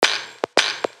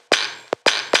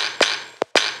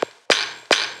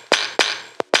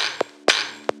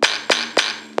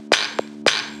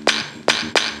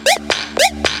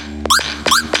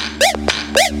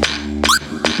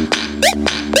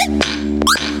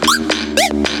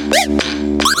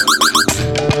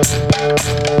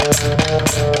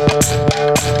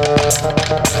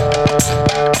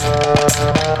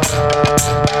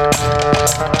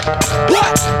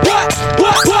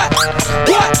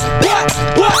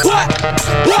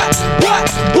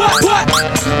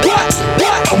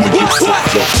I'ma get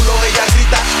fucked up. Culo ella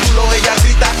grita, culo ella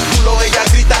grita, culo ella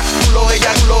grita, culo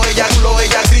ella, culo ella, culo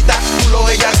ella grita, culo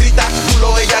ella grita,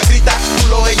 culo ella grita,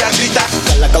 culo ella grita.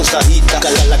 La causajita,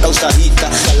 la causajita,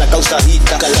 la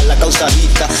causajita, la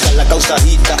causajita, la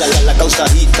causajita, la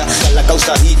causajita, la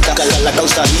causajita, la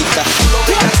causajita. Culo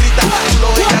ella grita, culo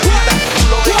ella grita,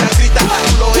 culo ella grita,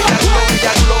 culo ella, culo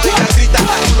ella, culo ella grita,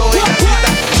 culo ella grita,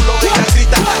 culo ella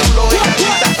grita, culo ella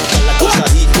grita. La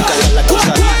causajita, la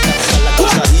causajita, la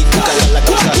causajita, la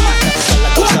causajita, la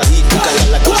causajita,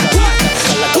 la causajita,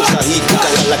 la causajita,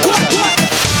 la causajita.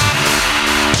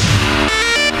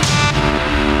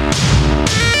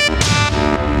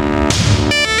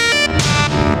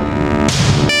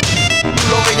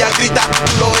 Ella grita,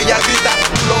 lo ella grita,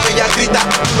 lo ella grita,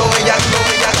 lo ella, lo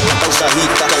ella. La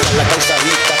causajita, la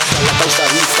causajita, la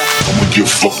causajita. I'ma get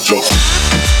fucked up.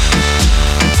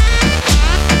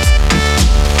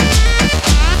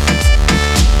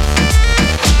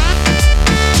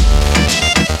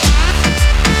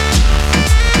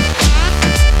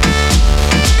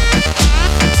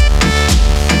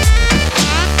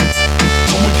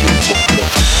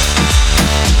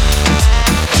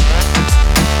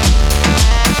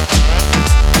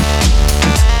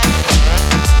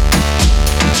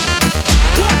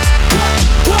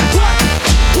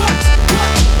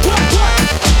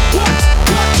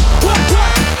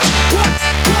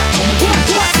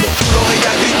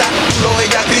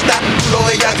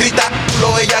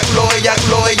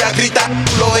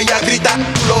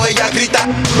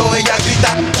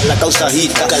 La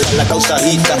causajita, la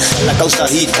causajita, la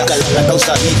causajita, la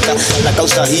causajita, la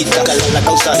causajita, la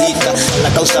causajita, la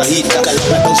causajita,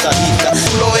 la causajita.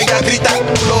 Lo ella grita,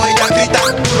 lo ella grita,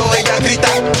 lo ella grita,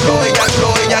 lo ella, lo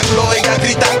ella, lo ella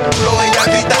grita, lo ella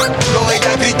grita, lo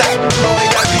ella grita, lo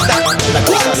ella grita. La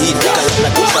causajita, la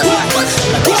causajita,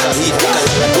 la causajita,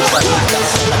 la causajita,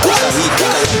 la causajita,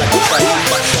 la causajita,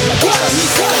 la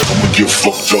causajita. I'ma get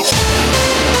fucked up.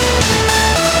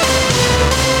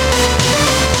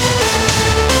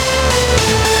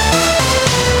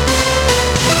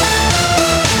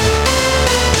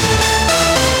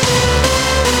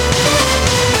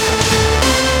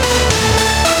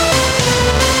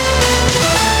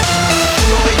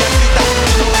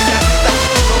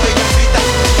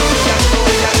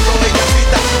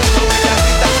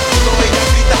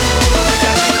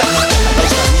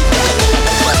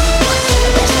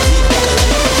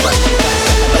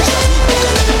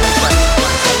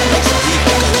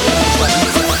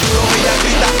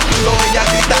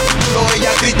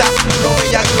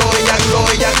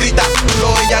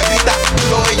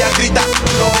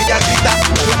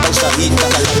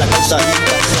 La causajita,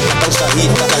 la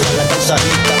causajita, la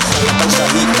causajita, la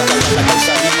causajita, la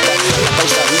causajita, la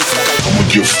causajita. I'ma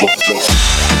get fucked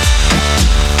up.